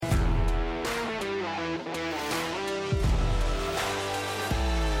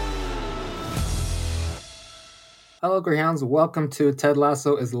Hello, Greyhounds. Welcome to Ted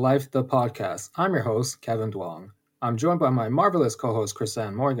Lasso is Life, the podcast. I'm your host, Kevin Duong. I'm joined by my marvelous co-host,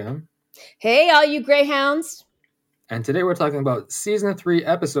 Chrisanne Morgan. Hey, all you Greyhounds. And today we're talking about Season 3,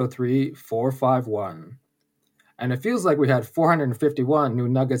 Episode 3, 451. And it feels like we had 451 new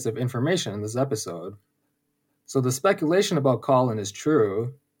nuggets of information in this episode. So the speculation about Colin is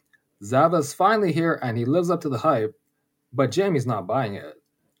true. Zava's finally here and he lives up to the hype, but Jamie's not buying it.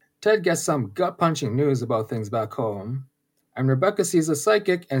 Ted gets some gut-punching news about things back home, and Rebecca sees a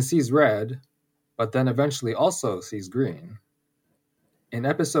psychic and sees red, but then eventually also sees green. In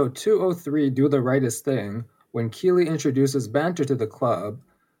episode 203, Do the Rightest Thing, when Keeley introduces Banter to the club,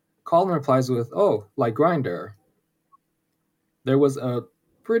 Colin replies with, "Oh, like Grinder." There was a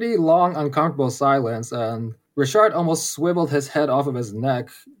pretty long, uncomfortable silence, and Richard almost swiveled his head off of his neck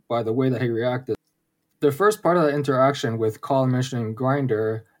by the way that he reacted. The first part of the interaction with Colin mentioning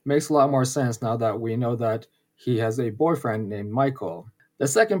Grinder makes a lot more sense now that we know that he has a boyfriend named Michael. The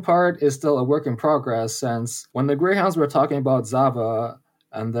second part is still a work in progress since when the Greyhounds were talking about Zava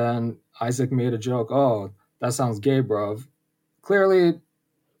and then Isaac made a joke, "Oh, that sounds gay, bruv." Clearly,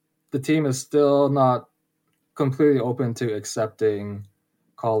 the team is still not completely open to accepting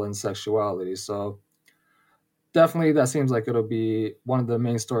Colin's sexuality. So definitely that seems like it'll be one of the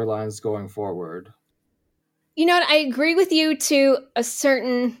main storylines going forward. You know what? I agree with you to a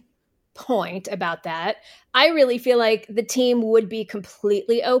certain point about that. I really feel like the team would be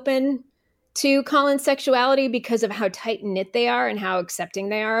completely open to Colin's sexuality because of how tight knit they are and how accepting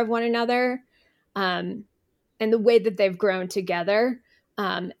they are of one another, and the way that they've grown together.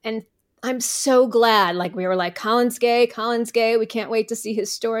 And I'm so glad, like we were like, Colin's gay, we can't wait to see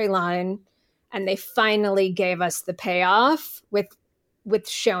his storyline. And they finally gave us the payoff with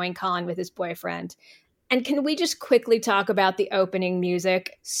showing Colin with his boyfriend. And can we just quickly talk about the opening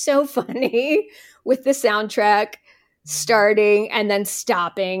music? So funny with the soundtrack starting and then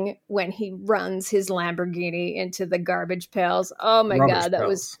stopping when he runs his Lamborghini into the garbage pails. Oh my Rubbish God, that pails.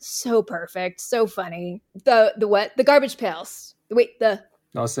 was so perfect. So funny. The what? The garbage pails. Wait, I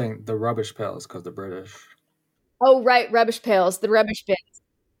was saying the rubbish pails because they're British. oh, right, rubbish pails. The rubbish bins.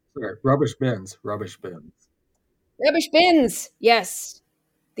 Sorry, rubbish bins. Rubbish bins. Rubbish bins. Yes.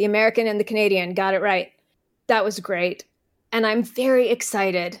 The American and the Canadian. Got it right. That was great. And I'm very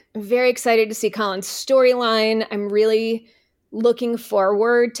excited. I'm very excited to see Colin's storyline. I'm really looking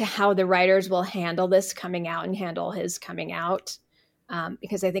forward to how the writers will handle this coming out and handle his coming out,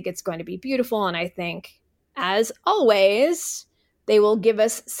 because I think it's going to be beautiful. And I think, as always, they will give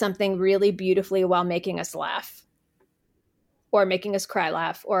us something really beautifully while making us laugh or making us cry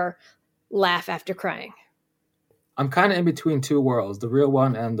laugh or laugh after crying. I'm kind of in between two worlds, the real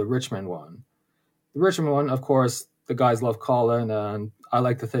one and the Richmond one. The Richmond one, of course, the guys love Colin, and I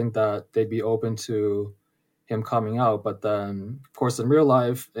like to think that they'd be open to him coming out. But then, of course, in real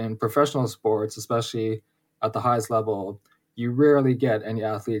life, in professional sports, especially at the highest level, you rarely get any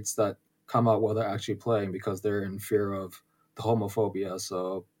athletes that come out while they're actually playing because they're in fear of the homophobia.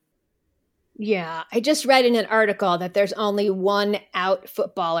 So Yeah, I just read in an article that there's only one out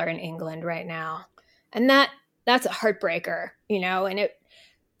footballer in England right now. And that's a heartbreaker, and it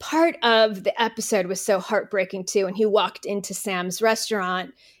part of the episode was so heartbreaking too. And he walked into Sam's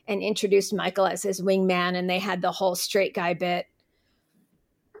restaurant and introduced Michael as his wingman, and they had the whole straight guy bit.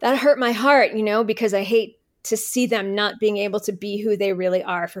 That hurt my heart, because I hate to see them not being able to be who they really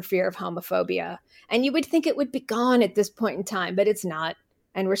are for fear of homophobia. And you would think it would be gone at this point in time, but it's not.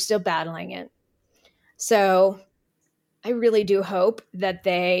 And we're still battling it. So I really do hope that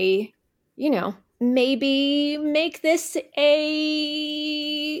they, maybe make this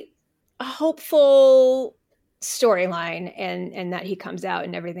a hopeful storyline and that he comes out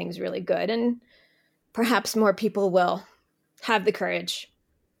and everything's really good. And perhaps more people will have the courage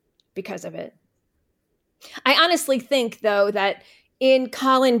because of it. I honestly think, though, that in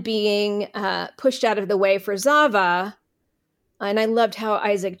Colin being pushed out of the way for Zava, and I loved how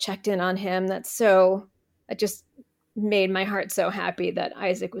Isaac checked in on him. It just made my heart so happy that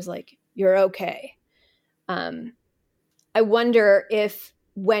Isaac was like, "You're okay." I wonder if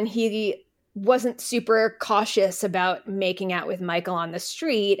when he wasn't super cautious about making out with Michael on the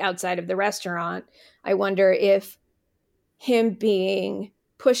street outside of the restaurant, I wonder if him being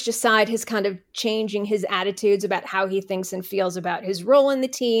pushed aside has kind of changing his attitudes about how he thinks and feels about his role in the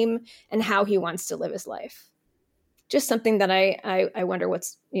team and how he wants to live his life. Just something that I wonder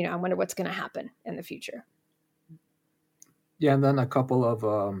what's going to happen in the future. yeah, and then a couple of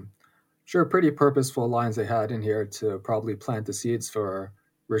pretty purposeful lines they had in here to probably plant the seeds for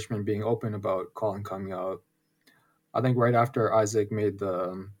Richmond being open about Colin coming out. I think right after Isaac made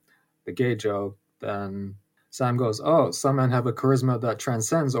the gay joke, then Sam goes, "Oh, some men have a charisma that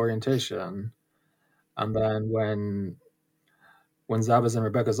transcends orientation." And then when Zava's in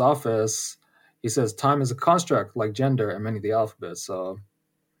Rebecca's office, he says, "Time is a construct like gender and many of the alphabets." So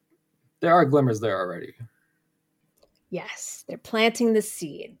there are glimmers there already. Yes, they're planting the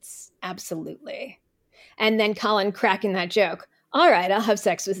seeds. Absolutely. And then Colin cracking that joke. All right, I'll have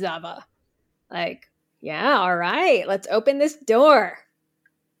sex with Zava. Like, yeah, all right, let's open this door.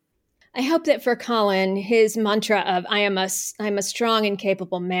 I hope that for Colin, his mantra of I'm a strong and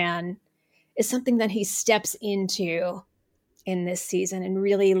capable man is something that he steps into in this season and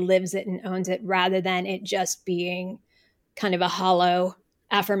really lives it and owns it, rather than it just being kind of a hollow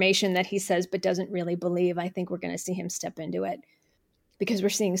affirmation that he says but doesn't really believe. I think we're going to see him step into it because we're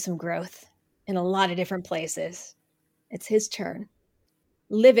seeing some growth in a lot of different places. It's his turn.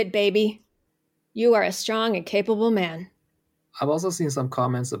 Live it, baby. You are a strong and capable man. I've also seen some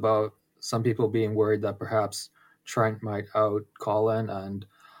comments about some people being worried that perhaps Trent might out Colin, and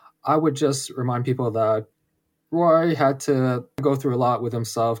I would just remind people that Roy had to go through a lot with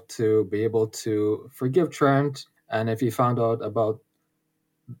himself to be able to forgive Trent, and if he found out about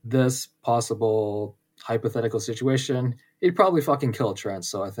this possible hypothetical situation, he'd probably fucking kill Trent,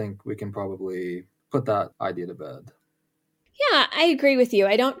 so I think we can probably put that idea to bed. Yeah, I agree with you.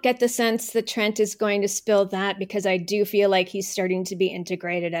 I don't get the sense that Trent is going to spill that, because I do feel like he's starting to be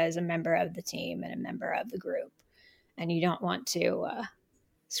integrated as a member of the team and a member of the group. And you don't want to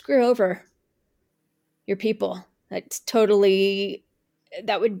screw over your people.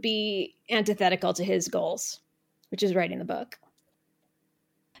 That would be antithetical to his goals, which is writing the book.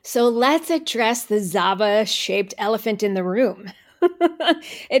 So let's address the Zava-shaped elephant in the room.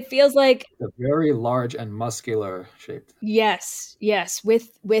 It feels like a very large and muscular shaped. Yes,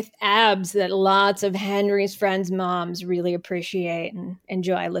 with abs that lots of Henry's friends' moms really appreciate and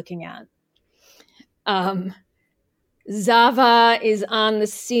enjoy looking at. Zava is on the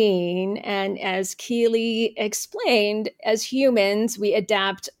scene, and as Keeley explained, as humans, we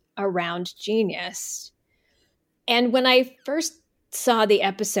adapt around genius. And when I first saw the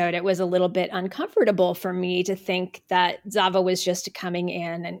episode, it was a little bit uncomfortable for me to think that Zava was just coming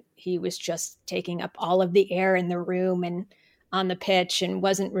in and he was just taking up all of the air in the room and on the pitch and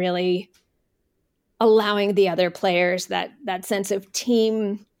wasn't really allowing the other players that sense of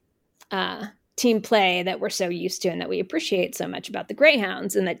team play that we're so used to and that we appreciate so much about the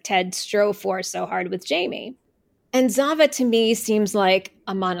Greyhounds and that Ted strove for so hard with Jamie. And Zava, to me, seems like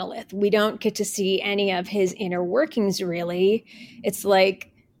a monolith. We don't get to see any of his inner workings, really. It's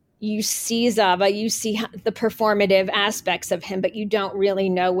like you see Zava, you see the performative aspects of him, but you don't really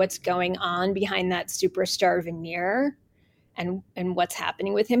know what's going on behind that superstar veneer and what's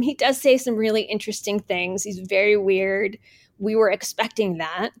happening with him. He does say some really interesting things. He's very weird. We were expecting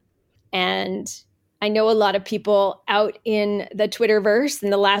that. And I know a lot of people out in the Twitterverse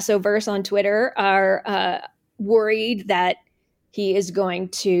and the Lassoverse on Twitter are worried that he is going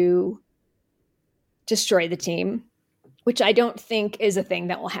to destroy the team, which I don't think is a thing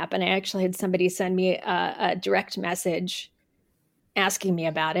that will happen. I actually had somebody send me a direct message asking me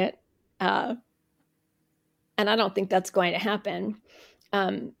about it. And I don't think that's going to happen.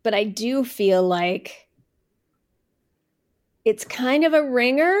 But I do feel like it's kind of a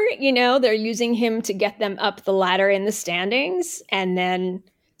ringer, they're using him to get them up the ladder in the standings, and then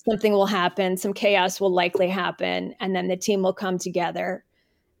something will happen, some chaos will likely happen, and then the team will come together,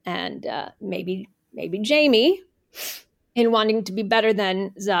 and maybe Jamie, in wanting to be better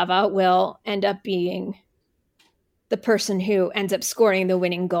than Zava, will end up being the person who ends up scoring the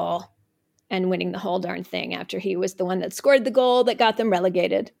winning goal and winning the whole darn thing after he was the one that scored the goal that got them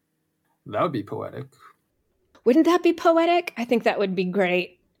relegated. That would be poetic. Wouldn't that be poetic? I think that would be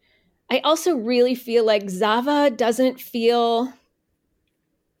great. I also really feel like Zava doesn't feel...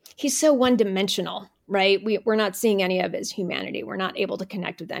 He's so one-dimensional, right? We're not seeing any of his humanity. We're not able to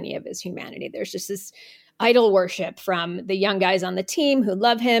connect with any of his humanity. There's just this idol worship from the young guys on the team who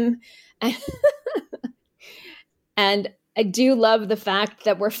love him. And I do love the fact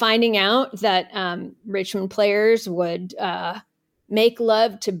that we're finding out that Richmond players would make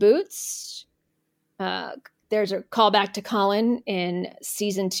love to Boots. There's a callback to Colin in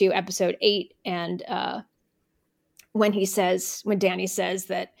season 2, episode 8. And when Danny says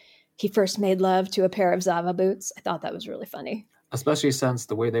that he first made love to a pair of Zava boots, I thought that was really funny. Especially since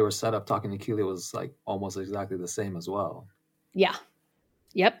the way they were set up talking to Keeley was like almost exactly the same as well. Yeah.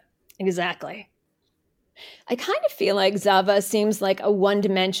 Yep. Exactly. I kind of feel like Zava seems like a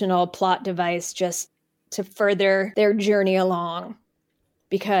one-dimensional plot device just to further their journey along,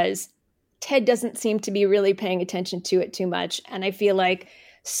 because Ted doesn't seem to be really paying attention to it too much. And I feel like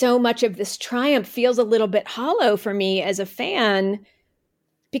so much of this triumph feels a little bit hollow for me as a fan,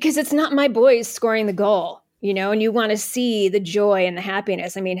 because it's not my boys scoring the goal, and you want to see the joy and the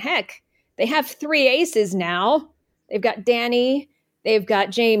happiness. I mean, heck, they have 3 aces now. They've got Danny, they've got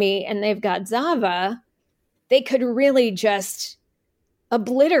Jamie, and they've got Zava. They could really just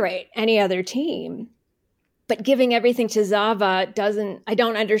obliterate any other team. But giving everything to Zava I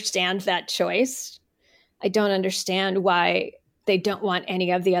don't understand that choice. I don't understand why they don't want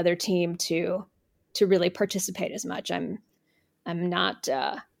any of the other team to really participate as much. I'm not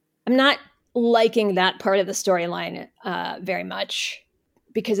liking that part of the storyline very much,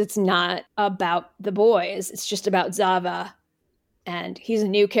 because it's not about the boys. It's just about Zava, and he's a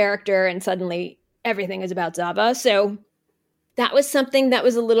new character, and suddenly everything is about Zava. So that was something that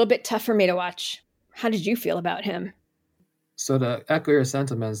was a little bit tough for me to watch. How did you feel about him? So to echo your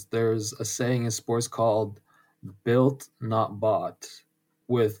sentiments, there's a saying in sports called built, not bought.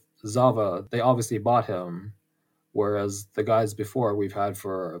 With Zava, they obviously bought him, whereas the guys before we've had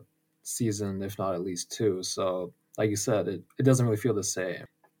for a season, if not at least 2. So like you said, it doesn't really feel the same.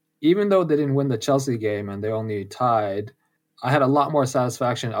 Even though they didn't win the Chelsea game and they only tied, I had a lot more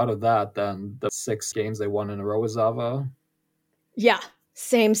satisfaction out of that than the 6 games they won in a row with Zava. Yeah,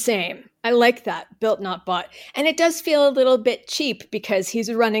 same. I like that. Built, not bought. And it does feel a little bit cheap because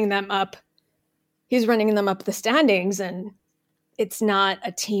he's running them up the standings, and it's not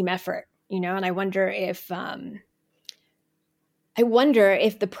a team effort, and I wonder if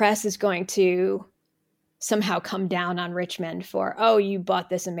the press is going to somehow come down on Richmond for, oh, you bought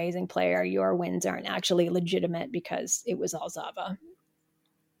this amazing player, your wins aren't actually legitimate because it was all Zava.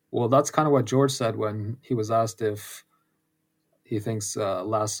 Well, that's kind of what George said when he was asked if he thinks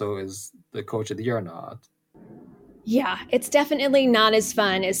Lasso is the coach of the year or not. Yeah, it's definitely not as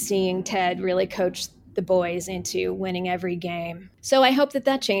fun as seeing Ted really coach the boys into winning every game. So I hope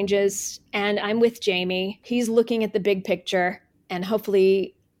that changes, and I'm with Jamie. He's looking at the big picture, and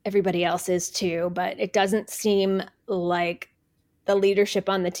hopefully everybody else is too, but it doesn't seem like the leadership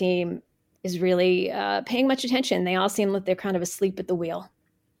on the team is really paying much attention. They all seem like they're kind of asleep at the wheel,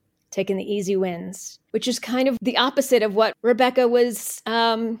 taking the easy wins, which is kind of the opposite of what Rebecca was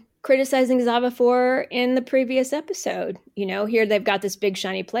criticizing Zava for in the previous episode. Here they've got this big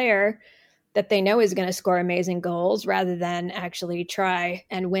shiny player that they know is going to score amazing goals rather than actually try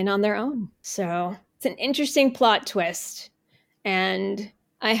and win on their own. So it's an interesting plot twist. And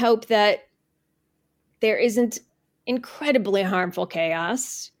I hope that there isn't incredibly harmful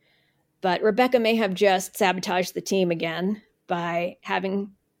chaos, but Rebecca may have just sabotaged the team again by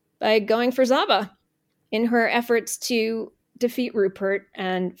going for Zava in her efforts to defeat Rupert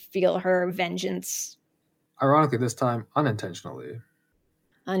and feel her vengeance. Ironically, this time unintentionally.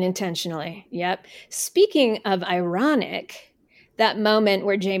 Unintentionally, yep. Speaking of ironic, that moment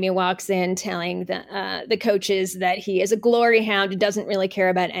where Jamie walks in telling the coaches that he is a glory hound who doesn't really care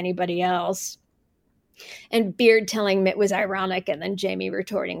about anybody else, and Beard telling him it was ironic, and then Jamie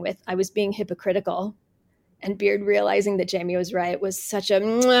retorting with, I was being hypocritical, and Beard realizing that Jamie was right, was such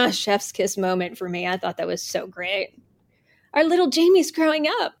a chef's kiss moment for me. I thought that was so great. Our little Jamie's growing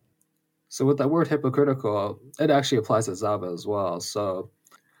up. So with that word hypocritical, it actually applies to Zava as well. So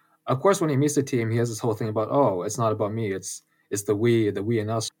of course, when he meets the team, he has this whole thing about, oh, it's not about me. It's the we and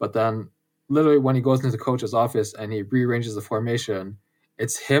us. But then literally when he goes into the coach's office and he rearranges the formation,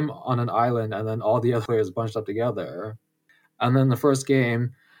 it's him on an island and then all the other players bunched up together. And then the first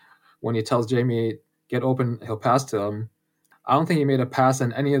game, when he tells Jamie, get open, he'll pass to him. I don't think he made a pass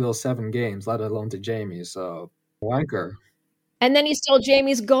in any of those 7 games, let alone to Jamie. So, wanker. And then he stole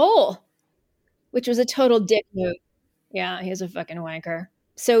Jamie's goal, which was a total dick move. Yeah, he's a fucking wanker.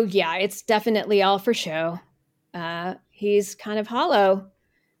 So yeah, it's definitely all for show. He's kind of hollow,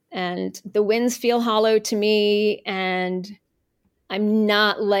 and the wins feel hollow to me, and I'm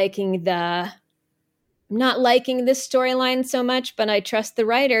not liking this storyline so much, but I trust the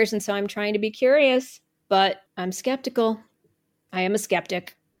writers, and so I'm trying to be curious, but I'm skeptical. I am a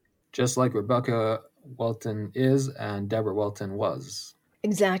skeptic. Just like Rebecca Welton is and Deborah Welton was.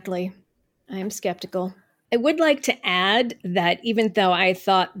 Exactly. I am skeptical. I would like to add that even though I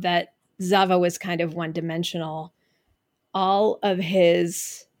thought that Zava was kind of one-dimensional, all of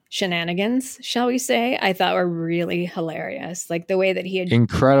his shenanigans, shall we say, I thought were really hilarious. Like the way that he had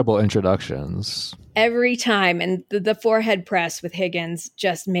incredible introductions every time, and the forehead press with Higgins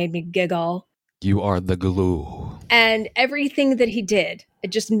just made me giggle. You are the glue. And everything that he did,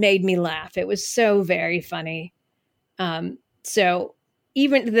 it just made me laugh. It was so very funny. So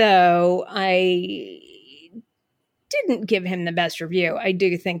even though I didn't give him the best review, I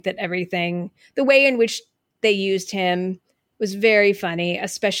do think that everything, the way in which they used him was very funny,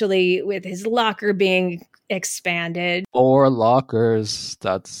 especially with his locker being expanded. 4 lockers.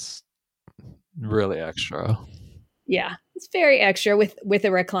 That's really extra. Yeah, it's very extra with a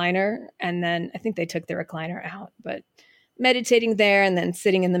recliner. And then I think they took the recliner out, but meditating there and then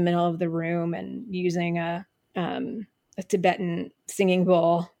sitting in the middle of the room and using a Tibetan singing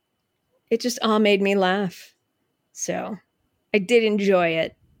bowl. It just all made me laugh. So I did enjoy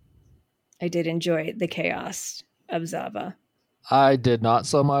it. I did enjoy the chaos of Zava. I did not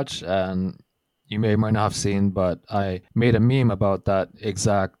so much, and you may or might not have seen, but I made a meme about that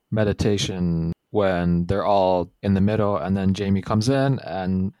exact meditation when they're all in the middle, and then Jamie comes in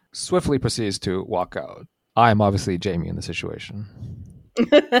and swiftly proceeds to walk out. I'm obviously Jamie in the situation.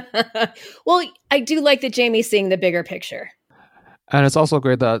 Well, I do like that Jamie's seeing the bigger picture. And it's also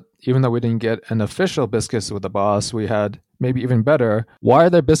great that even though we didn't get an official biscuits with the boss, we had maybe even better, why are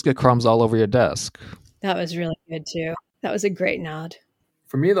there biscuit crumbs all over your desk? That was really good too. That was a great nod.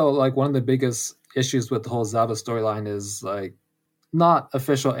 For me, though, like one of the biggest issues with the whole Zava storyline is like not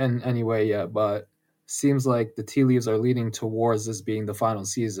official in any way yet, but seems like the tea leaves are leading towards this being the final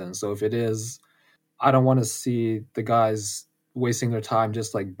season. So if it is, I don't want to see the guys wasting their time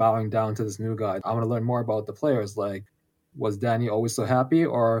just like bowing down to this new guy. I want to learn more about the players. Like, was Danny always so happy,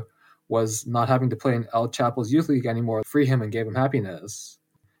 or was not having to play in El Chapo's youth league anymore free him and gave him happiness?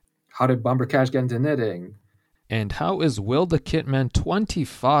 How did Bumper Cash get into knitting? And how is Will the Kitman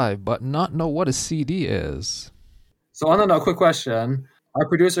 25 but not know what a CD is? So on that note, quick question. Our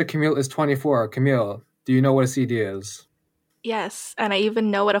producer Camille is 24. Camille, do you know what a CD is? Yes, and I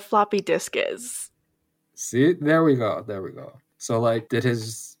even know what a floppy disk is. See, there we go. So like, did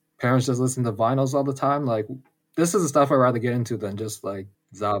his parents just listen to vinyls all the time? Like, this is the stuff I'd rather get into than just like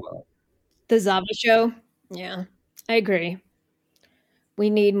Zava. The Zava show? Yeah, I agree. We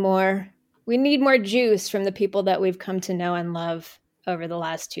need more juice from the people that we've come to know and love over the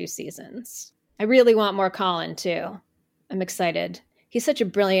last 2 seasons. I really want more Colin too. I'm excited. He's such a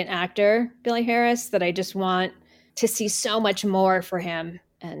brilliant actor, Billy Harris, that I just want to see so much more for him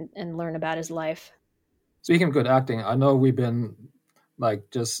and learn about his life. Speaking of good acting, I know we've been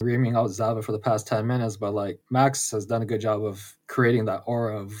like just reaming out Zava for the past 10 minutes, but like Max has done a good job of creating that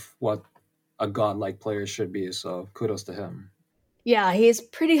aura of what a godlike player should be. So kudos to him. Yeah, he's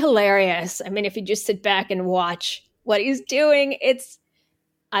pretty hilarious. I mean, if you just sit back and watch what he's doing,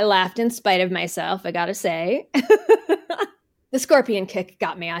 I laughed in spite of myself, I gotta say. The scorpion kick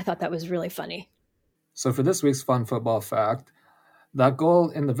got me. I thought that was really funny. So for this week's fun football fact, that goal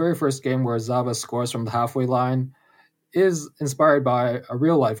in the very first game where Zava scores from the halfway line is inspired by a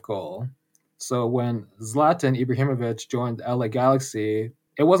real-life goal. So when Zlatan Ibrahimovic joined LA Galaxy,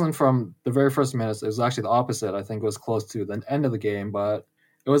 it wasn't from the very first minutes. It was actually the opposite. I think it was close to the end of the game, but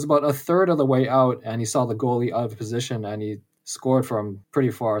it was about a third of the way out, and he saw the goalie out of position, and he scored from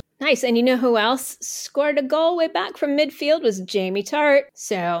pretty far. Nice. And you know who else scored a goal way back from midfield was Jamie Tart.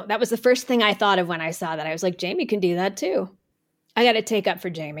 So that was the first thing I thought of when I saw that. I was like, Jamie can do that too. I got to take up for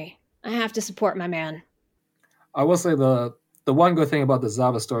Jamie. I have to support my man. I will say the one good thing about the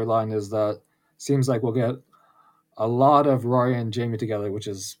Zava storyline is that it seems like we'll get a lot of Rory and Jamie together, which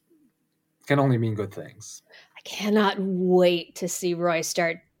can only mean good things. I cannot wait to see Roy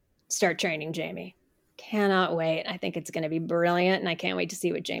start training Jamie. Cannot wait. I think it's going to be brilliant, and I can't wait to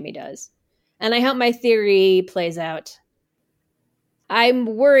see what Jamie does. And I hope my theory plays out. I'm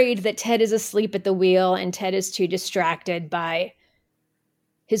worried that Ted is asleep at the wheel and Ted is too distracted by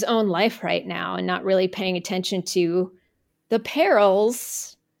his own life right now and not really paying attention to the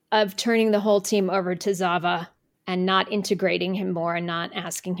perils of turning the whole team over to Zava and not integrating him more and not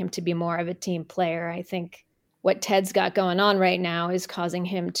asking him to be more of a team player. I think what Ted's got going on right now is causing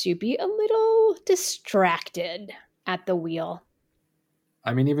him to be a little distracted at the wheel.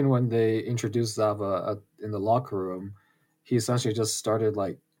 I mean, even when they introduced Zava in the locker room, he essentially just started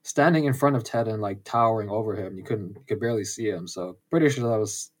like standing in front of Ted and like towering over him. You could barely see him. So pretty sure that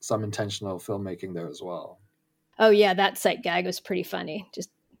was some intentional filmmaking there as well. Oh yeah, that sight gag was pretty funny. Just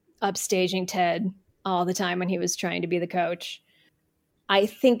upstaging Ted all the time when he was trying to be the coach. I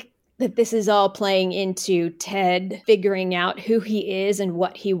think that this is all playing into Ted figuring out who he is and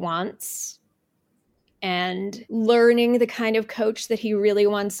what he wants and learning the kind of coach that he really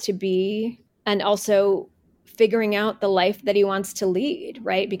wants to be, and also figuring out the life that he wants to lead,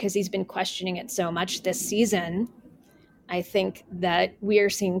 right? Because he's been questioning it so much this season. I think that we are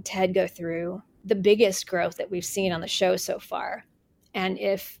seeing Ted go through the biggest growth that we've seen on the show so far. And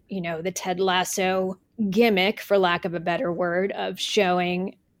if, the Ted Lasso gimmick, for lack of a better word, of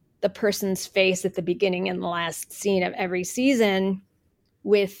showing the person's face at the beginning and the last scene of every season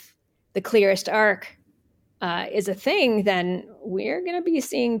with the clearest arc is a thing, then we're going to be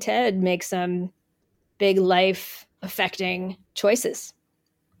seeing Ted make some big life affecting choices.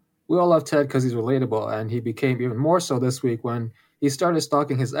 We all love Ted because he's relatable, and he became even more so this week when he started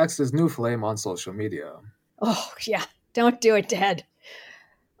stalking his ex's new flame on social media. Oh, yeah. Don't do it, Ted.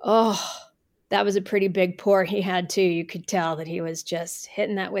 Oh, that was a pretty big pour he had, too. You could tell that he was just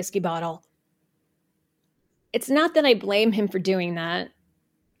hitting that whiskey bottle. It's not that I blame him for doing that.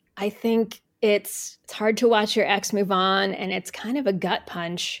 I think it's hard to watch your ex move on, and it's kind of a gut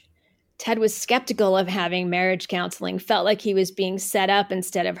punch. Ted was skeptical of having marriage counseling, felt like he was being set up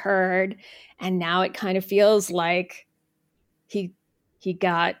instead of heard, and now it kind of feels like he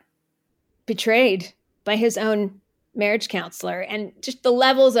got betrayed by his own marriage counselor. And just the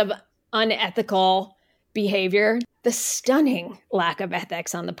levels of unethical behavior, the stunning lack of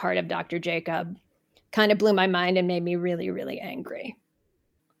ethics on the part of Dr. Jacob kind of blew my mind and made me really, really angry.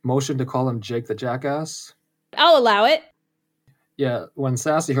 Motion to call him Jake the Jackass? I'll allow it. Yeah, when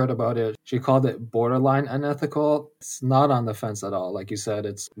Sassy heard about it, she called it borderline unethical. It's not on the fence at all. Like you said,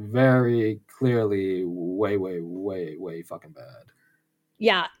 it's very clearly way, way, way, way fucking bad.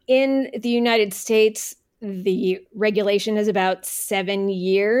 Yeah, in the United States, the regulation is about 7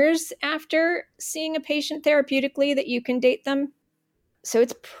 years after seeing a patient therapeutically that you can date them. So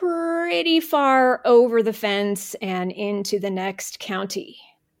it's pretty far over the fence and into the next county.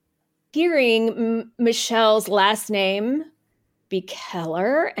 Hearing Michelle's last name be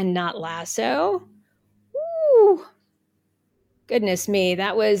Keller and not Lasso, woo, goodness me,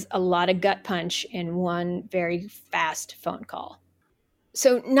 that was a lot of gut punch in one very fast phone call.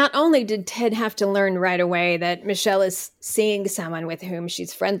 So not only did Ted have to learn right away that Michelle is seeing someone with whom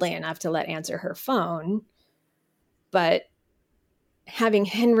she's friendly enough to let answer her phone, but having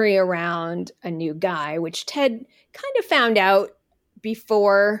Henry around a new guy, which Ted kind of found out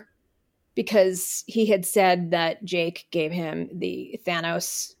before because he had said that Jake gave him the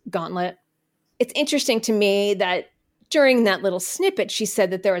Thanos gauntlet. It's interesting to me that during that little snippet, she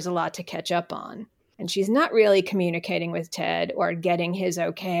said that there was a lot to catch up on. And she's not really communicating with Ted or getting his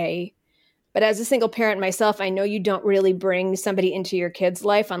okay. But as a single parent myself, I know you don't really bring somebody into your kid's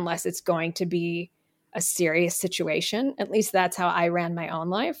life unless it's going to be a serious situation. At least that's how I ran my own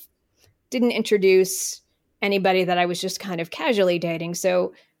life. Didn't introduce anybody that I was just kind of casually dating.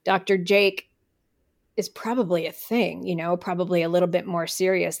 So Dr. Jake is probably a thing, probably a little bit more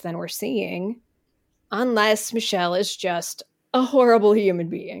serious than we're seeing, unless Michelle is just a horrible human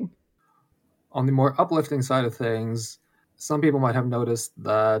being. On the more uplifting side of things, some people might have noticed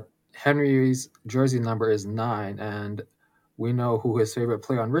that Henry's jersey number is 9, and we know who his favorite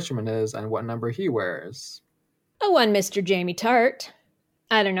player on Richmond is and what number he wears. Oh, one Mr. Jamie Tart.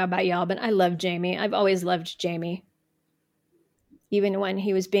 I don't know about y'all, but I love Jamie. I've always loved Jamie. Even when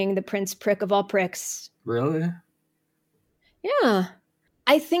he was being the Prince Prick of all pricks. Really? Yeah.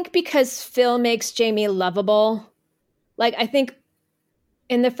 I think because Phil makes Jamie lovable. Like, I think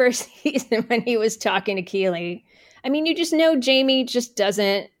in the first season when he was talking to Keeley, I mean, you just know Jamie just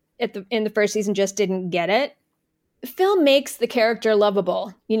doesn't, in the first season, just didn't get it. Phil makes the character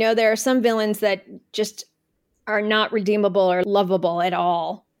lovable. There are some villains that just are not redeemable or lovable at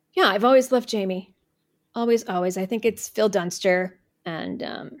all. Yeah, I've always loved Jamie. Always, always. I think it's Phil Dunster. And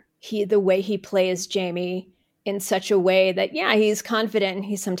the way he plays Jamie in such a way that, yeah, he's confident and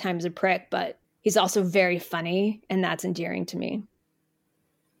he's sometimes a prick, but he's also very funny, and that's endearing to me.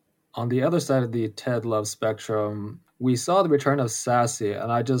 On the other side of the Ted love spectrum, we saw the return of Sassy,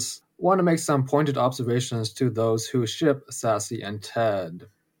 and I just want to make some pointed observations to those who ship Sassy and Ted.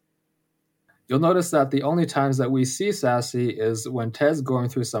 You'll notice that the only times that we see Sassy is when Ted's going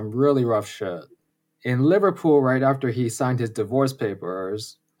through some really rough shit. In Liverpool, right after he signed his divorce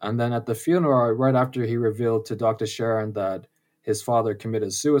papers, and then at the funeral, right after he revealed to Dr. Sharon that his father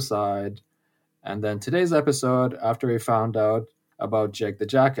committed suicide, and then today's episode after he found out about Jake the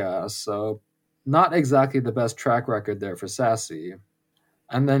Jackass. So not exactly the best track record there for Sassy.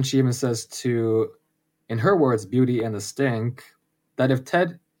 And then she even says to, in her words, Beauty and the Stink, that if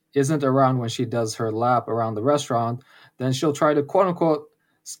Ted isn't around when she does her lap around the restaurant, then she'll try to quote-unquote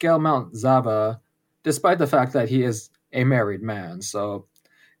scale Mount Zava, despite the fact that he is a married man. So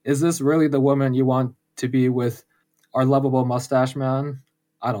is this really the woman you want to be with our lovable mustache man?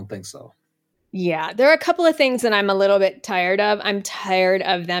 I don't think so. Yeah, there are a couple of things that I'm a little bit tired of. I'm tired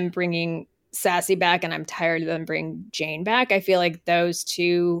of them bringing Sassy back, and I'm tired of them bringing Jane back. I feel like those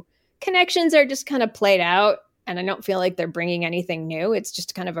two connections are just kind of played out, and I don't feel like they're bringing anything new. It's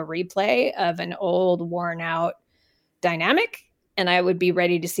just kind of a replay of an old, worn-out dynamic. And I would be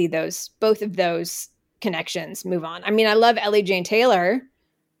ready to see both of those connections move on. I mean, I love Ellie Jane Taylor,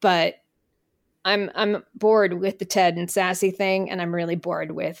 but I'm bored with the Ted and Sassy thing, and I'm really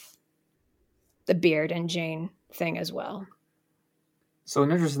bored with the Beard and Jane thing as well. So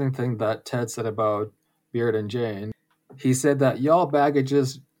an interesting thing that Ted said about Beard and Jane, he said that y'all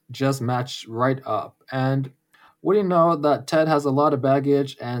baggages just match right up. And we know that Ted has a lot of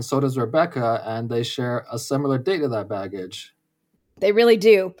baggage, and so does Rebecca, and they share a similar date of that baggage. They really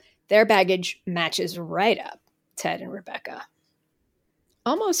do. Their baggage matches right up, Ted and Rebecca.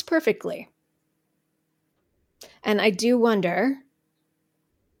 Almost perfectly. And I do wonder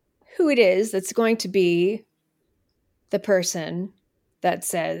who it is that's going to be the person that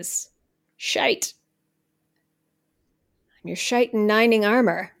says, shite. I'm your shite in nining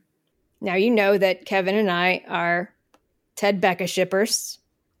armor. Now, you know that Kevin and I are Ted Becca shippers,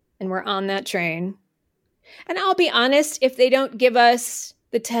 and we're on that train. And I'll be honest, if they don't give us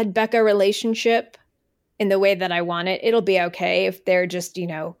the Ted Becca relationship in the way that I want it, it'll be okay. If they're just,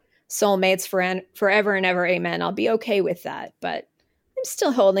 soulmates forever and ever, amen, I'll be okay with that. But I'm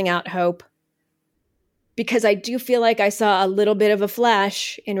still holding out hope, because I do feel like I saw a little bit of a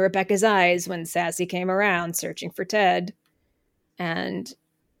flash in Rebecca's eyes when Sassy came around searching for Ted. And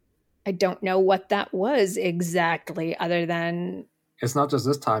I don't know what that was exactly, other than... It's not just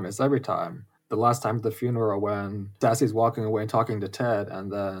this time, it's every time. The last time at the funeral when Sassy's walking away and talking to Ted,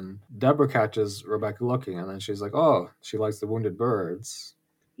 and then Deborah catches Rebecca looking, and then she's like, oh, she likes the wounded birds.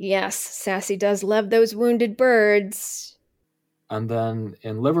 Yes, Sassy does love those wounded birds. And then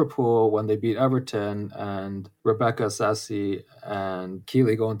in Liverpool, when they beat Everton, and Rebecca, Sassy, and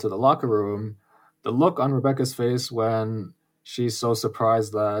Keeley go into the locker room, the look on Rebecca's face when she's so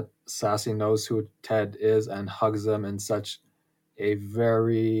surprised that Sassy knows who Ted is and hugs him in such a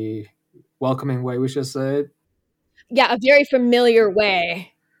very welcoming way, we should say. Yeah, a very familiar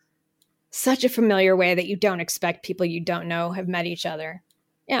way. Such a familiar way that you don't expect people you don't know have met each other.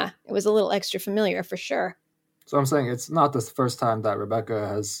 Yeah, it was a little extra familiar for sure. So I'm saying it's not the first time that Rebecca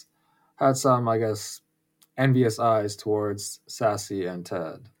has had some, I guess, envious eyes towards Sassy and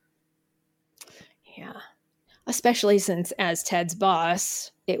Ted. Yeah. Especially since, as Ted's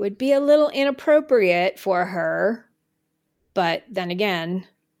boss, it would be a little inappropriate for her. But then again,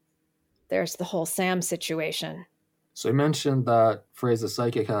 there's the whole Sam situation. So you mentioned that Fraser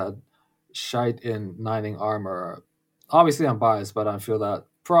Psychic had shite in nining armor. Obviously I'm biased, but I feel that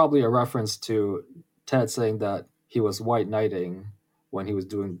probably a reference to Ted saying that he was white knighting when he was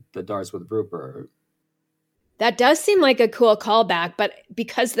doing the darts with Rupert. That does seem like a cool callback, but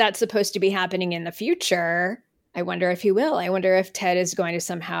because that's supposed to be happening in the future, I wonder if he will. I wonder if Ted is going to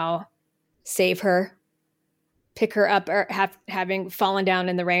somehow save her, pick her up, or having fallen down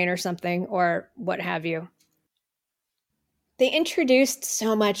in the rain or something, or what have you. They introduced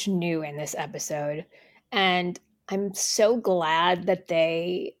so much new in this episode, and I'm so glad that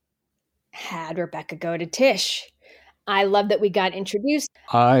they had Rebecca go to Tish. I love that we got introduced.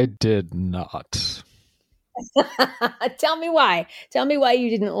 I did not. Tell me why. Tell me why you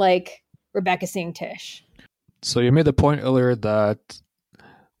didn't like Rebecca seeing Tish. So you made the point earlier that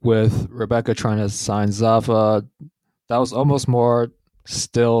with Rebecca trying to sign Zava, that was almost more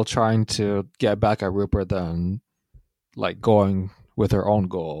still trying to get back at Rupert than like going with her own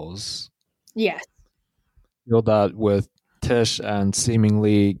goals. Yes. I feel that with Tish and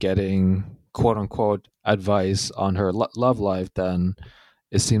seemingly getting quote unquote advice on her love life, then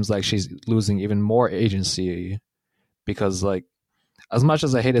it seems like she's losing even more agency, because like as much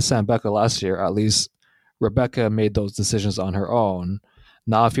as I hated Sam Becca last year, at least Rebecca made those decisions on her own.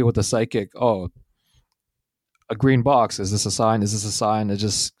 Now I feel with the psychic, oh, a green box, is this a sign? Is this a sign? It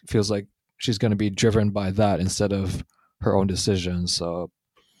just feels like she's going to be driven by that instead of her own decisions. So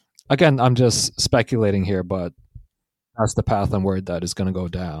again, I'm just speculating here, but that's the path I'm worried that is going to go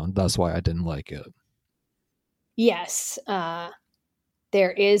down. That's why I didn't like it. Yes.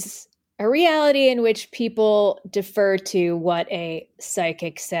 There is a reality in which people defer to what a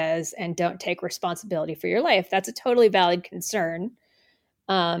psychic says and don't take responsibility for your life. That's a totally valid concern.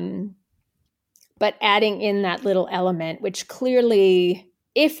 But adding in that little element, which clearly,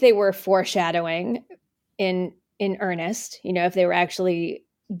 if they were foreshadowing in earnest, if they were actually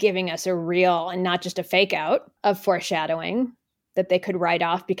giving us a real and not just a fake out of foreshadowing that they could write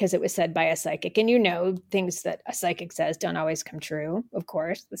off because it was said by a psychic. And things that a psychic says don't always come true, of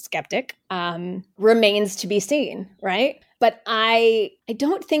course, the skeptic, remains to be seen, right? But I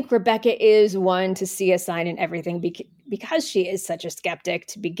don't think Rebecca is one to see a sign in everything because she is such a skeptic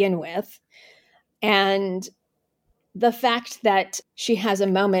to begin with. And the fact that she has a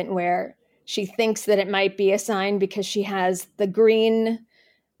moment where she thinks that it might be a sign because she has the green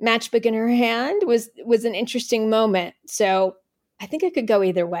matchbook in her hand was an interesting moment. So I think it could go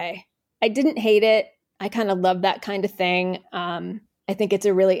either way. I didn't hate it. I kind of love that kind of thing. I think it's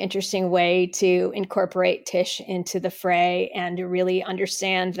a really interesting way to incorporate Tish into the fray and to really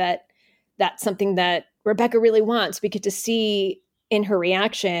understand that that's something that Rebecca really wants. We get to see in her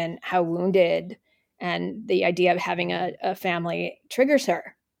reaction how wounded and the idea of having a family triggers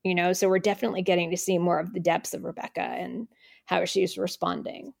her, you know? So we're definitely getting to see more of the depths of Rebecca and how she's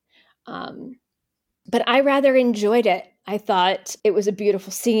responding. But I rather enjoyed it. I thought it was a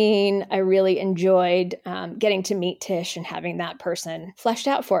beautiful scene. I really enjoyed getting to meet Tish and having that person fleshed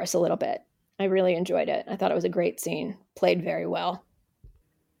out for us a little bit. I really enjoyed it. I thought it was a great scene. Played very well.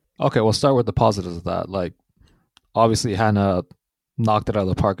 Okay, we'll start with the positives of that. Like, obviously, Hannah knocked it out of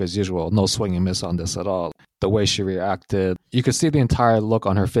the park as usual. No swing and miss on this at all. The way she reacted, you could see the entire look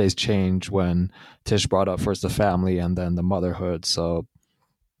on her face change when Tish brought up first the family and then the motherhood. So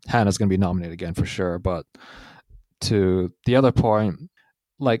Hannah's going to be nominated again for sure. But to the other point,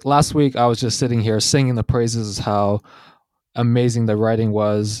 like last week, I was just sitting here singing the praises how amazing the writing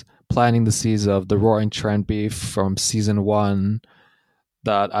was, planting the seeds of the Rory and Trent beef from season 1,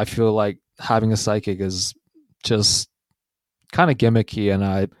 that I feel like having a psychic is just kind of gimmicky. And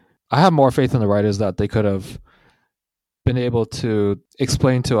I have more faith in the writers that they could have been able to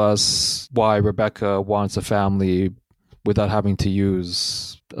explain to us why Rebecca wants a family without having to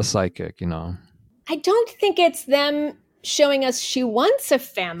use a psychic, you know. I don't think it's them showing us she wants a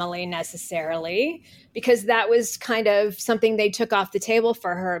family necessarily, because that was kind of something they took off the table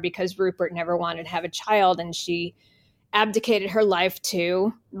for her because Rupert never wanted to have a child and she abdicated her life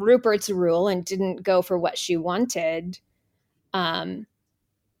to Rupert's rule and didn't go for what she wanted. I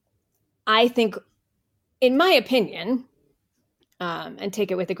think, in my opinion, and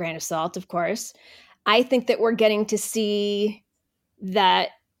take it with a grain of salt, of course, I think that we're getting to see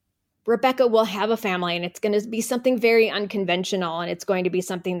that Rebecca will have a family and it's going to be something very unconventional and it's going to be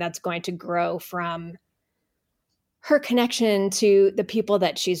something that's going to grow from her connection to the people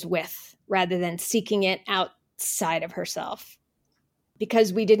that she's with rather than seeking it outside of herself.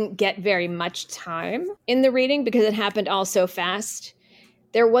 Because we didn't get very much time in the reading because it happened all so fast,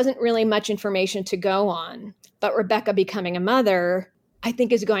 there wasn't really much information to go on. But Rebecca becoming a mother, I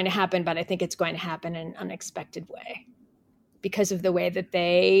think is going to happen, but I think it's going to happen in an unexpected way because of the way that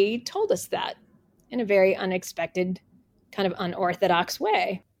they told us that in a very unexpected, kind of unorthodox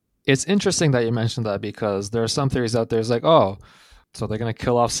way. It's interesting that you mentioned that because there are some theories out there. It's like, oh, so they're going to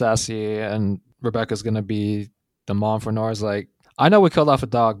kill off Sassy and Rebecca's going to be the mom for Nora's. Like, I know we killed off a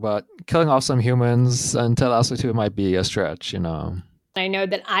dog, but killing off some humans and Ted Lasso too might be a stretch, you know. I know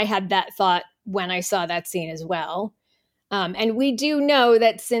that I had that thought when I saw that scene as well. And we do know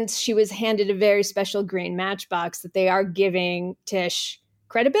that since she was handed a very special green matchbox, that they are giving Tish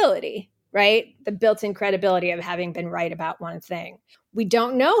credibility, right? The built-in credibility of having been right about one thing. We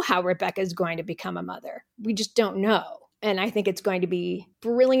don't know how Rebecca is going to become a mother. We just don't know. And I think it's going to be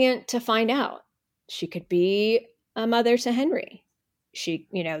brilliant to find out. She could be a mother to Henry. She,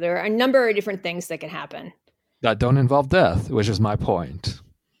 you know, there are a number of different things that can happen. That don't involve death, which is my point.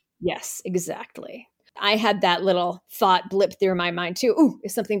 Yes, exactly. I had that little thought blip through my mind too. Ooh,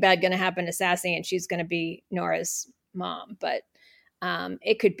 is something bad going to happen to Sassy and she's going to be Nora's mom? But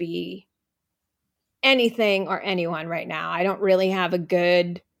it could be anything or anyone right now. I don't really have a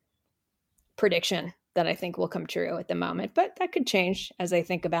good prediction that I think will come true at the moment, but that could change as I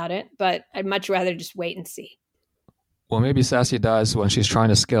think about it. But I'd much rather just wait and see. Well, maybe Sassy dies when she's trying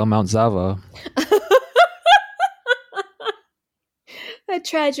to scale Mount Zava. A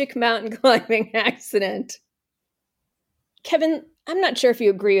tragic mountain climbing accident. Kevin, I'm not sure if you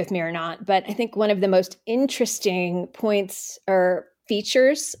agree with me or not, but I think one of the most interesting points or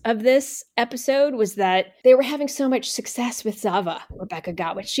features of this episode was that they were having so much success with Zava. Rebecca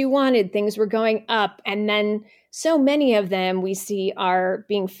got what she wanted. Things were going up. And then so many of them we see are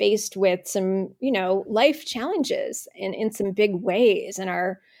being faced with some, you know, life challenges in some big ways and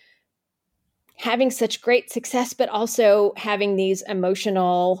are having such great success, but also having these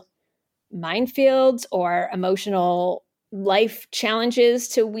emotional minefields or emotional life challenges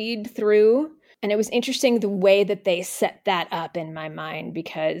to weed through. And it was interesting the way that they set that up in my mind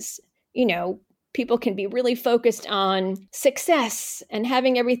because, you know, people can be really focused on success and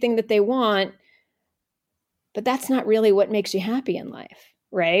having everything that they want, but that's not really what makes you happy in life,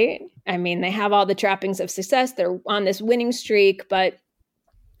 right? I mean, they have all the trappings of success. They're on this winning streak, but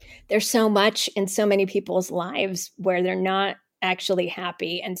there's so much in so many people's lives where they're not actually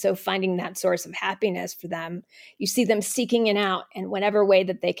happy. And so finding that source of happiness for them, you see them seeking it out in whatever way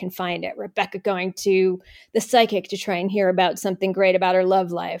that they can find it. Rebecca going to the psychic to try and hear about something great about her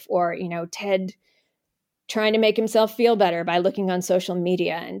love life, or, you know, Ted trying to make himself feel better by looking on social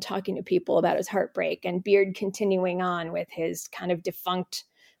media and talking to people about his heartbreak, and Beard continuing on with his kind of defunct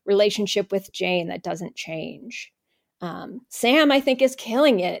relationship with Jane that doesn't change. Sam, I think, is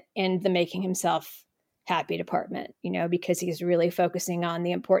killing it in the making himself happy department, because he's really focusing on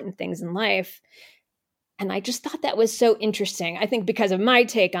the important things in life. And I just thought that was so interesting. I think because of my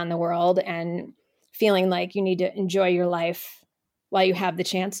take on the world and feeling like you need to enjoy your life while you have the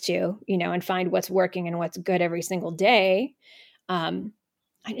chance to, and find what's working and what's good every single day. I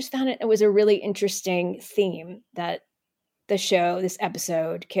just found it was a really interesting theme that this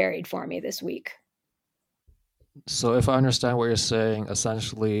episode carried for me this week. So if I understand what you're saying,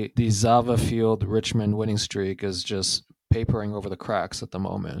 essentially the Zava Field Richmond winning streak is just papering over the cracks at the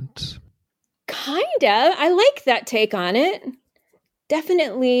moment. Kind of. I like that take on it.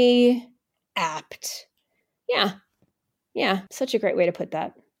 Definitely apt. Yeah, such a great way to put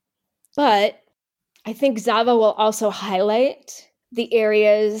that. But I think Zava will also highlight the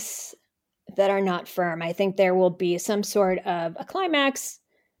areas that are not firm. I think there will be some sort of a climax,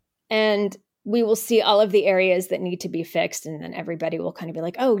 and we will see all of the areas that need to be fixed, and then everybody will kind of be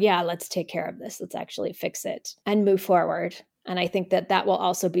like, oh yeah, let's take care of this. Let's actually fix it and move forward. And I think that will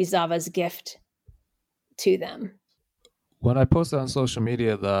also be Zava's gift to them. When I posted on social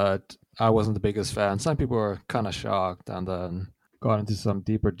media that I wasn't the biggest fan, some people were kind of shocked, and then got into some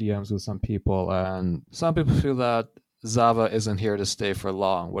deeper DMs with some people, and some people feel that Zava isn't here to stay for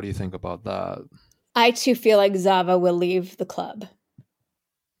long. What do you think about that? I too feel like Zava will leave the club.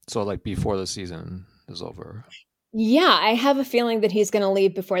 So like before the season is over? Yeah, I have a feeling that he's going to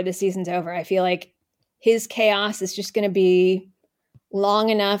leave before the season's over. I feel like his chaos is just going to be long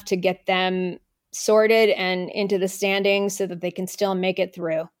enough to get them sorted and into the standings so that they can still make it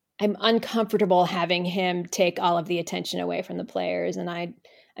through. I'm uncomfortable having him take all of the attention away from the players, and I'm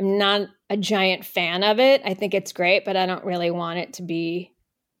not a giant fan of it. I think it's great, but I don't really want it to be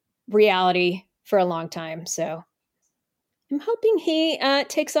reality for a long time. So I'm hoping he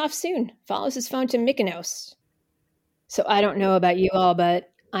takes off soon, follows his phone to Mykonos. So I don't know about you all,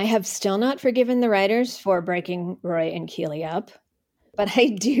 but I have still not forgiven the writers for breaking Roy and Keely up. But I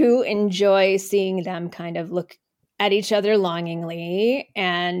do enjoy seeing them kind of look at each other longingly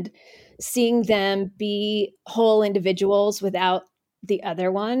and seeing them be whole individuals without the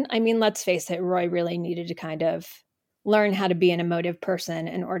other one. I mean, let's face it, Roy really needed to kind of learn how to be an emotive person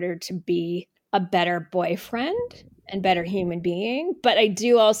in order to be a better boyfriend and better human being. But I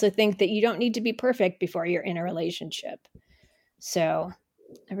do also think that you don't need to be perfect before you're in a relationship. So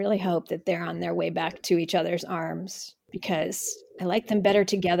I really hope that they're on their way back to each other's arms, because I like them better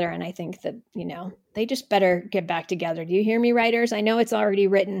together. And I think that, they just better get back together. Do you hear me, writers? I know it's already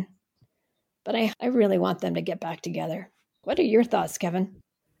written, but I really want them to get back together. What are your thoughts, Kevin?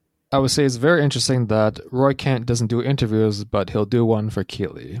 I would say it's very interesting that Roy Kent doesn't do interviews, but he'll do one for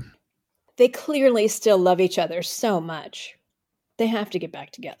Keely. They clearly still love each other so much. They have to get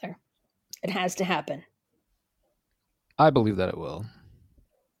back together. It has to happen. I believe that it will.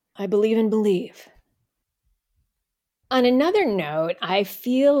 I believe and believe. On another note, I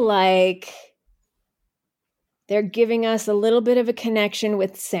feel like they're giving us a little bit of a connection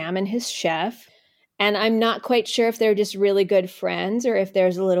with Sam and his chef. And I'm not quite sure if they're just really good friends or if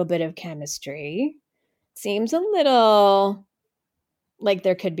there's a little bit of chemistry. Seems a little like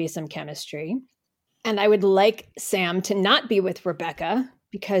there could be some chemistry. And I would like Sam to not be with Rebecca,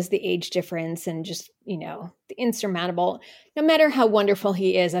 because the age difference and just, the insurmountable, no matter how wonderful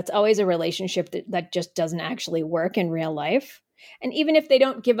he is, that's always a relationship that just doesn't actually work in real life. And even if they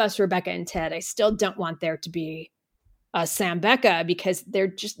don't give us Rebecca and Ted, I still don't want there to be a Sam Becca, because they're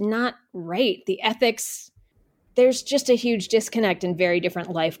just not right. The ethics, there's just a huge disconnect in very different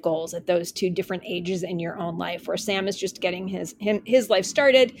life goals at those two different ages in your own life, where Sam is just getting his life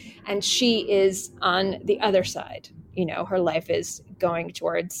started and she is on the other side. Her life is going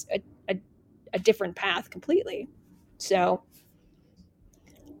towards a different path completely. So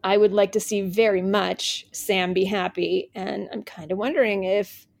I would like to see very much Sam be happy. And I'm kind of wondering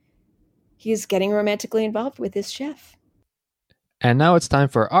if he's getting romantically involved with his chef. And now it's time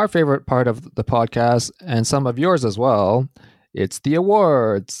for our favorite part of the podcast, and some of yours as well. It's the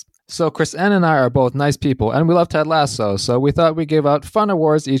awards. So Chris Ann and I are both nice people, and we love Ted Lasso, so we thought we'd give out fun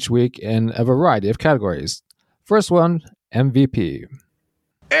awards each week in a variety of categories. First one, MVP.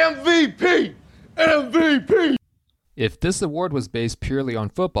 MVP! MVP! If this award was based purely on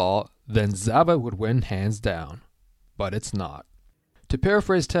football, then Zava would win hands down. But it's not. To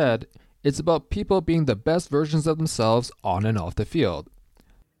paraphrase Ted, it's about people being the best versions of themselves on and off the field.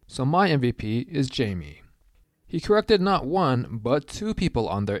 So my MVP is Jamie. He corrected not one, but two people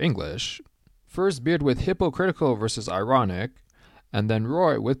on their English. First Beard with hypocritical versus ironic, and then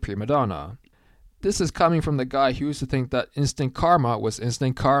Roy with prima donna. This is coming from the guy who used to think that instant karma was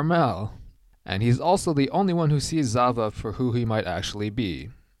instant caramel. And he's also the only one who sees Zava for who he might actually be.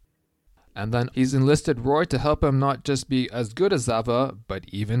 And then he's enlisted Roy to help him not just be as good as Zava, but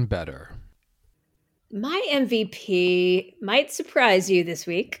even better. My MVP might surprise you this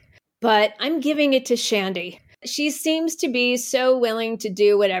week, but I'm giving it to Shandy. She seems to be so willing to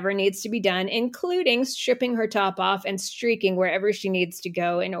do whatever needs to be done, including stripping her top off and streaking wherever she needs to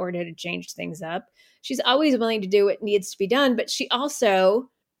go in order to change things up. She's always willing to do what needs to be done, but she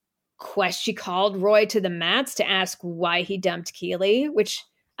also she called Roy to the mats to ask why he dumped Keeley, which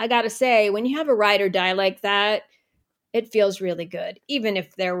I gotta say, when you have a ride or die like that, it feels really good. Even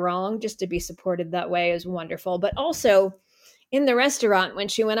if they're wrong, just to be supported that way is wonderful. But also, in the restaurant, when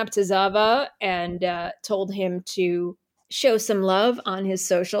she went up to Zava and told him to show some love on his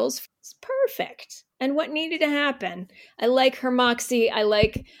socials, it's perfect. And what needed to happen? I like her moxie. I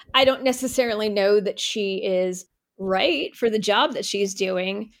don't necessarily know that she is right for the job that she's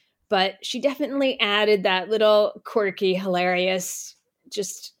doing, but she definitely added that little quirky, hilarious,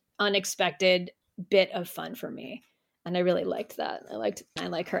 just unexpected bit of fun for me. And I really liked that. I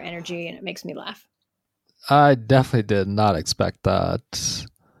like her energy, and it makes me laugh. I definitely did not expect that.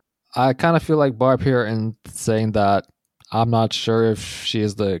 I kind of feel like Barb here in saying that I'm not sure if she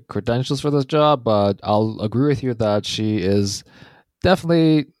has the credentials for this job, but I'll agree with you that she is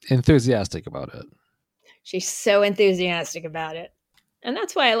definitely enthusiastic about it. She's so enthusiastic about it. And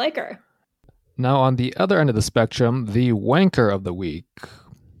that's why I like her. Now, on the other end of the spectrum, the wanker of the week.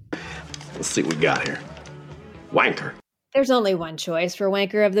 Let's see what we got here. Wanker. There's only one choice for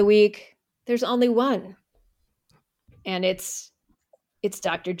wanker of the week. There's only one. And it's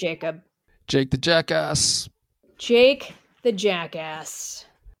Dr. Jacob. Jake the Jackass. Jake the Jackass.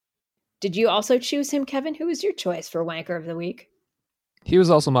 Did you also choose him, Kevin? Who was your choice for wanker of the week? He was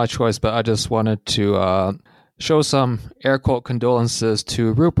also my choice, but I just wanted to show some air quote condolences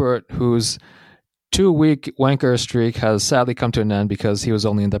to Rupert, whose 2-week wanker streak has sadly come to an end because he was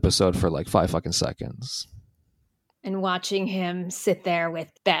only in the episode for like 5 fucking seconds. And watching him sit there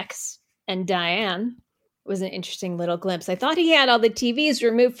with Bex and Diane was an interesting little glimpse. I thought he had all the TVs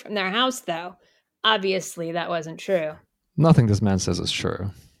removed from their house, though. Obviously, that wasn't true. Nothing this man says is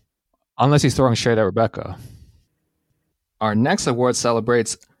true. Unless he's throwing shade at Rebecca. Our next award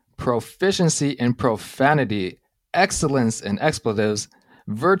celebrates proficiency in profanity, excellence in expletives,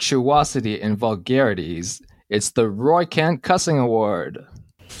 virtuosity in vulgarities. It's the Roy Kent Cussing Award.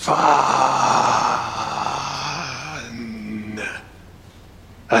 Fun.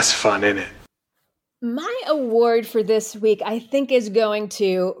 That's fun, isn't it? My award for this week, I think, is going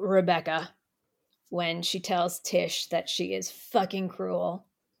to Rebecca when she tells Tish that she is fucking cruel.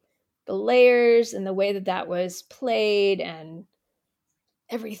 The layers and the way that was played and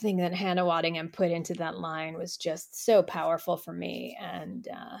everything that Hannah Waddingham put into that line was just so powerful for me, and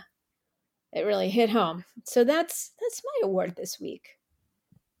it really hit home. So that's my award this week.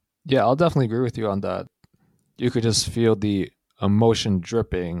 Yeah, I'll definitely agree with you on that. You could just feel the emotion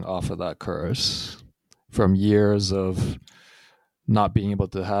dripping off of that curse from years of not being able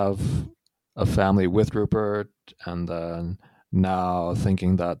to have a family with Rupert, and then now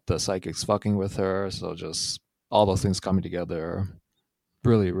thinking that the psychic's fucking with her. So just all those things coming together.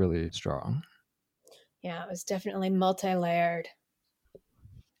 Really, really strong. Yeah, it was definitely multi-layered.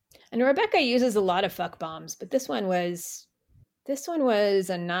 And Rebecca uses a lot of fuck bombs, but this one was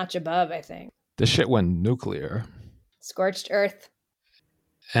a notch above, I think. The shit went nuclear. Scorched earth.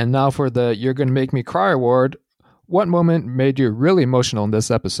 And now for the You're Gonna Make Me Cry award. What moment made you really emotional in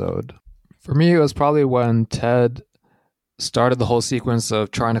this episode? For me, it was probably when Ted started the whole sequence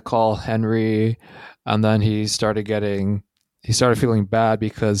of trying to call Henry, and then he started feeling bad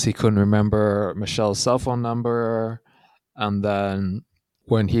because he couldn't remember Michelle's cell phone number. And then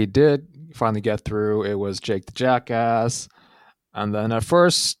when he did finally get through, it was Jake the Jackass. And then at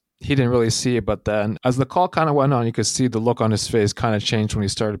first, he didn't really see it, but then as the call kind of went on, you could see the look on his face kind of changed when he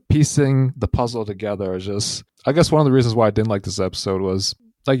started piecing the puzzle together. I guess one of the reasons why I didn't like this episode was,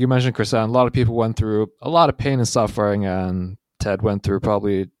 like you mentioned, Chrisanne, a lot of people went through a lot of pain and suffering, and Ted went through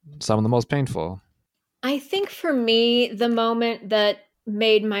probably some of the most painful. I think for me, the moment that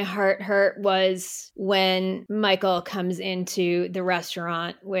made my heart hurt was when Michael comes into the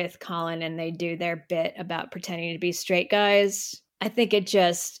restaurant with Colin and they do their bit about pretending to be straight guys. I think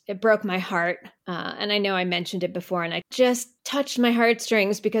it broke my heart. And I know I mentioned it before, and I just touched my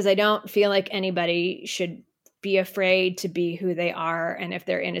heartstrings because I don't feel like anybody should be afraid to be who they are. And if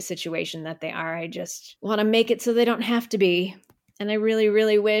they're in a situation that they are, I just want to make it so they don't have to be. And I really,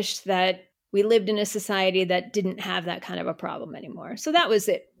 really wish that we lived in a society that didn't have that kind of a problem anymore. So that was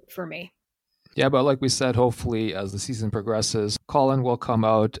it for me. Yeah, but like we said, hopefully as the season progresses, Colin will come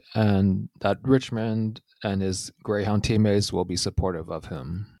out and that Richmond and his Greyhound teammates will be supportive of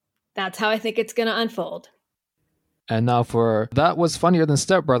him. That's how I think it's going to unfold. And now for That Was Funnier Than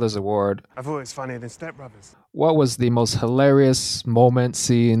Step Brothers Award. I thought it was funnier than Step Brothers. What was the most hilarious moment,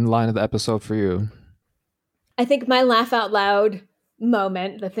 scene, line of the episode for you? I think my laugh out loud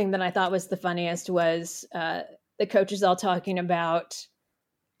moment, the thing that I thought was the funniest, was the coaches all talking about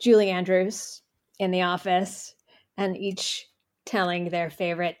Julie Andrews in the office and each telling their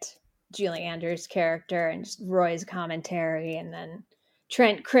favorite Julie Andrews character and just Roy's commentary, and then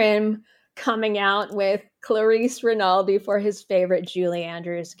Trent Crimm coming out with Clarice Rinaldi for his favorite Julie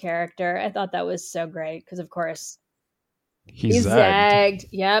Andrews character. I thought that was so great because, of course, He zagged.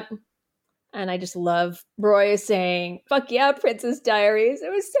 Yep. And I just love Roy saying, "Fuck yeah, Princess Diaries."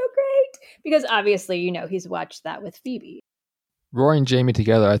 It was so great because obviously, you know, he's watched that with Phoebe. Roy and Jamie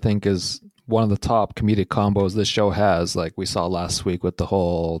together, I think, is one of the top comedic combos this show has, like we saw last week with the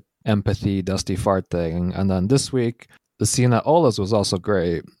whole empathy, dusty fart thing. And then this week, the scene at Ola's was also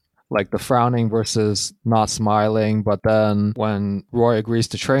great. Like the frowning versus not smiling, but then when Roy agrees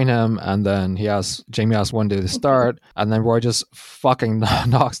to train him, and then Jamie asks when did it start, and then Roy just fucking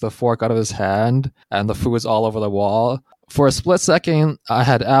knocks the fork out of his hand, and the food's all over the wall. For a split second, I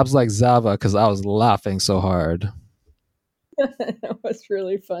had abs like Zava because I was laughing so hard. That was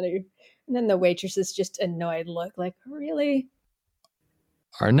really funny. And then the waitress's just annoyed look, like, really?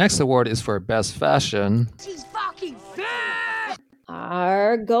 Our next award is for Best Fashion. She's fucking fat!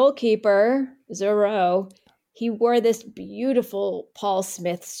 Our goalkeeper, Zoro, he wore this beautiful Paul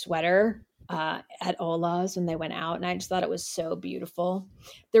Smith sweater at Ola's when they went out, and I just thought it was so beautiful.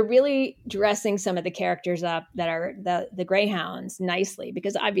 They're really dressing some of the characters up that are the Greyhounds nicely,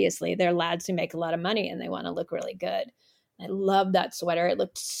 because obviously they're lads who make a lot of money and they want to look really good. I love that sweater. It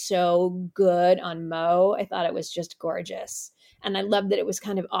looked so good on Mo. I thought it was just gorgeous. And I loved that it was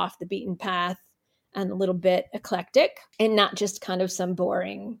kind of off the beaten path and a little bit eclectic and not just kind of some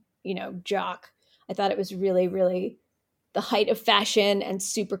boring, jock. I thought it was really, really the height of fashion and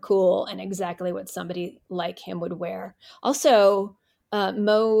super cool and exactly what somebody like him would wear. Also,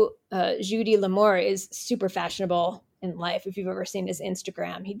 Judy L'Amour is super fashionable in life. If you've ever seen his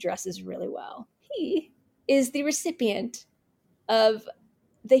Instagram, he dresses really well. He is the recipient of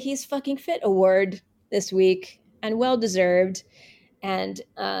the He's Fucking Fit award this week, and well-deserved. And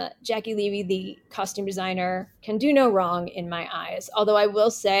Jackie Levy, the costume designer, can do no wrong in my eyes. Although I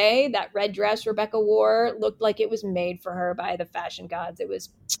will say that red dress Rebecca wore looked like it was made for her by the fashion gods. It was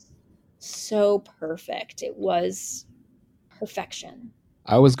so perfect. It was perfection.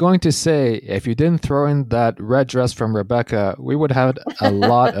 I was going to say, if you didn't throw in that red dress from Rebecca, we would have a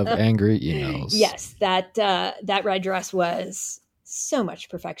lot of angry emails. Yes, that red dress was so much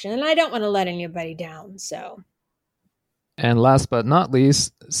perfection. And I don't want to let anybody down, so... And last but not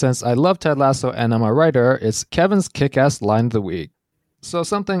least, since I love Ted Lasso and I'm a writer, it's Kevin's kick-ass line of the week. So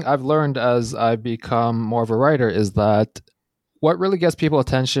something I've learned as I've become more of a writer is that what really gets people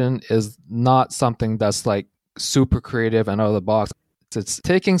attention is not something that's like super creative and out of the box. It's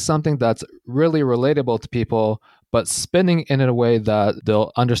taking something that's really relatable to people, but spinning it in a way that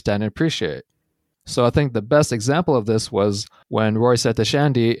they'll understand and appreciate. So I think the best example of this was when Roy said to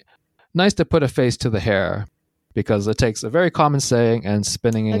Shandy, "Nice to put a face to the hair." Because it takes a very common saying and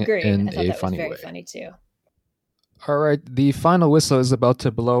spinning it in a funny way. Very funny too. All right, the final whistle is about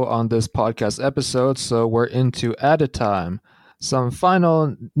to blow on this podcast episode, so we're into Added Time. Some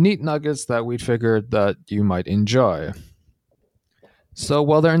final neat nuggets that we figured that you might enjoy. So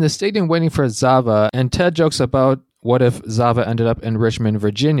while they're in the stadium waiting for Zava, and Ted jokes about what if Zava ended up in Richmond,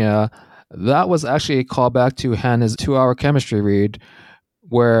 Virginia, that was actually a callback to Hannah's 2-hour chemistry read,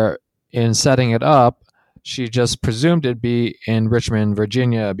 where in setting it up, she just presumed it'd be in Richmond,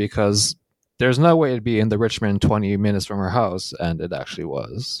 Virginia, because there's no way it'd be in the Richmond 20 minutes from her house, and it actually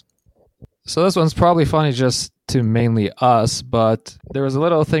was. So this one's probably funny just to mainly us, but there was a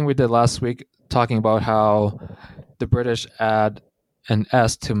little thing we did last week talking about how the British add an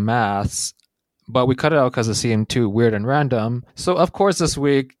S to maths, but we cut it out because it seemed too weird and random. So of course this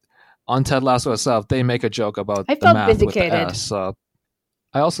week on Ted Lasso itself, they make a joke about the math vindicated. With the S. So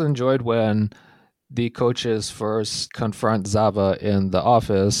I also enjoyed when the coaches first confront Zava in the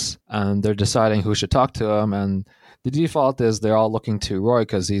office and they're deciding who should talk to him. And the default is they're all looking to Roy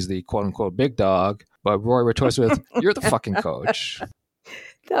because he's the quote unquote big dog. But Roy retorts with, "You're the fucking coach."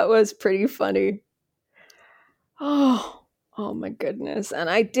 That was pretty funny. Oh my goodness. And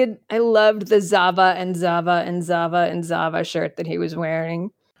I loved the Zava and Zava and Zava and Zava shirt that he was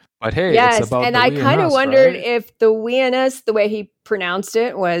wearing. But hey, yes, it's about and the I kind of Wiener's, wondered right? if the Wiener's, the way he pronounced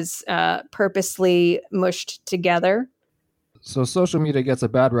it, was purposely mushed together. So social media gets a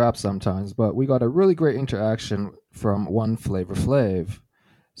bad rap sometimes, but we got a really great interaction from one Flavor Flav.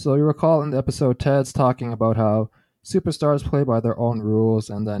 So you recall in the episode, Ted's talking about how superstars play by their own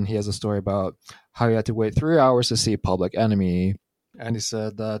rules, and then he has a story about how he had to wait 3 hours to see Public Enemy. And he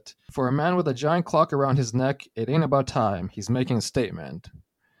said that for a man with a giant clock around his neck, it ain't about time. He's making a statement.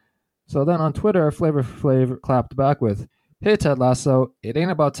 So then on Twitter, Flavor Flav clapped back with, "Hey Ted Lasso, it ain't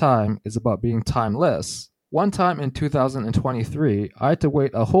about time, it's about being timeless. One time in 2023, I had to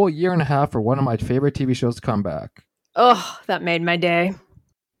wait a whole year and a half for one of my favorite TV shows to come back." Oh, that made my day.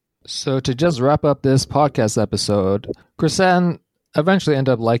 So to just wrap up this podcast episode, Chrisanne eventually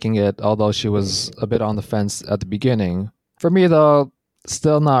ended up liking it, although she was a bit on the fence at the beginning. For me, though,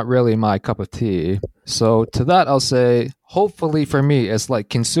 still not really my cup of tea. So to that, I'll say, hopefully for me, it's like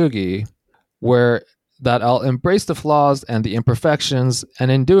Kintsugi, where that I'll embrace the flaws and the imperfections,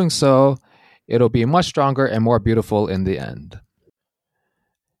 and in doing so, it'll be much stronger and more beautiful in the end.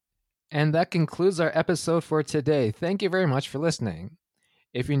 And that concludes our episode for today. Thank you very much for listening.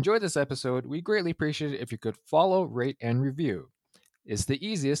 If you enjoyed this episode, we'd greatly appreciate it if you could follow, rate, and review. It's the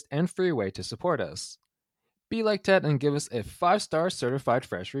easiest and free way to support us. Be like Ted and give us a 5-star certified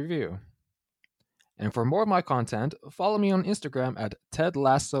fresh review. And for more of my content, follow me on Instagram at Ted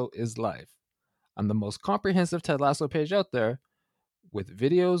Lasso is Life. I'm the most comprehensive Ted Lasso page out there, with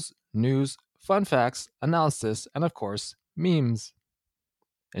videos, news, fun facts, analysis, and of course, memes.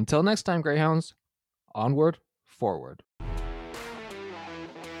 Until next time, Greyhounds, onward, forward.